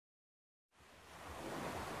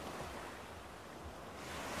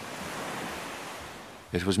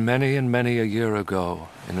It was many and many a year ago,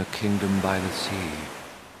 in a kingdom by the sea,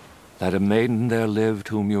 that a maiden there lived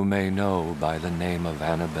whom you may know by the name of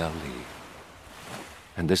Annabel.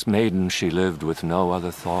 And this maiden she lived with no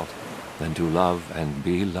other thought than to love and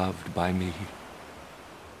be loved by me.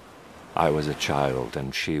 I was a child,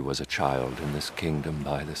 and she was a child in this kingdom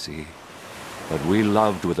by the sea. But we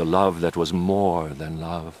loved with a love that was more than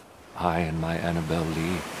love, I and my Annabel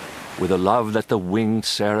Lee, with a love that the winged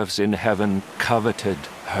seraphs in heaven coveted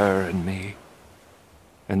her and me.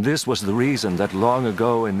 And this was the reason that long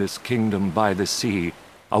ago in this kingdom by the sea,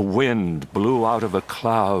 a wind blew out of a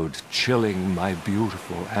cloud, chilling my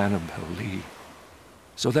beautiful Annabel Lee,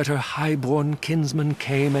 so that her high-born kinsman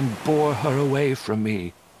came and bore her away from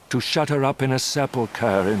me, to shut her up in a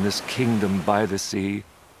sepulchre in this kingdom by the sea.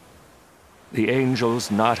 The angels,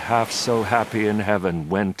 not half so happy in heaven,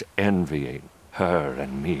 went envying her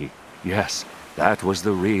and me. Yes, that was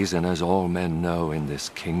the reason, as all men know in this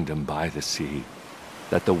kingdom by the sea,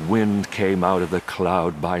 that the wind came out of the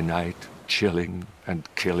cloud by night, chilling and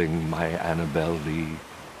killing my Annabel Lee.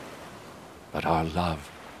 But our love,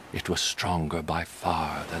 it was stronger by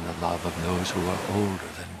far than the love of those who are older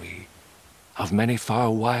than we, of many far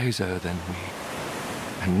wiser than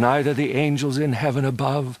we. And neither the angels in heaven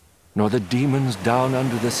above, nor the demons down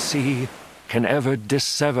under the sea, can ever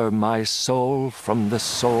dissever my soul from the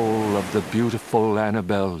soul of the beautiful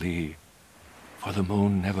Annabel Lee. For the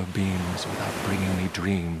moon never beams without bringing me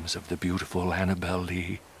dreams of the beautiful Annabel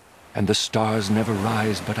Lee, and the stars never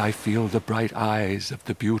rise but I feel the bright eyes of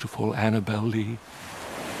the beautiful Annabel Lee.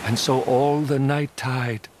 And so all the night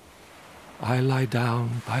tide I lie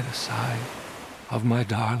down by the side of my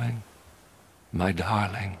darling, my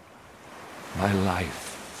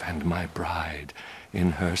life and my bride, in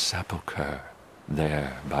her sepulchre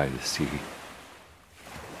there by the sea,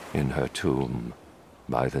 in her tomb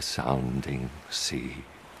by the sounding sea.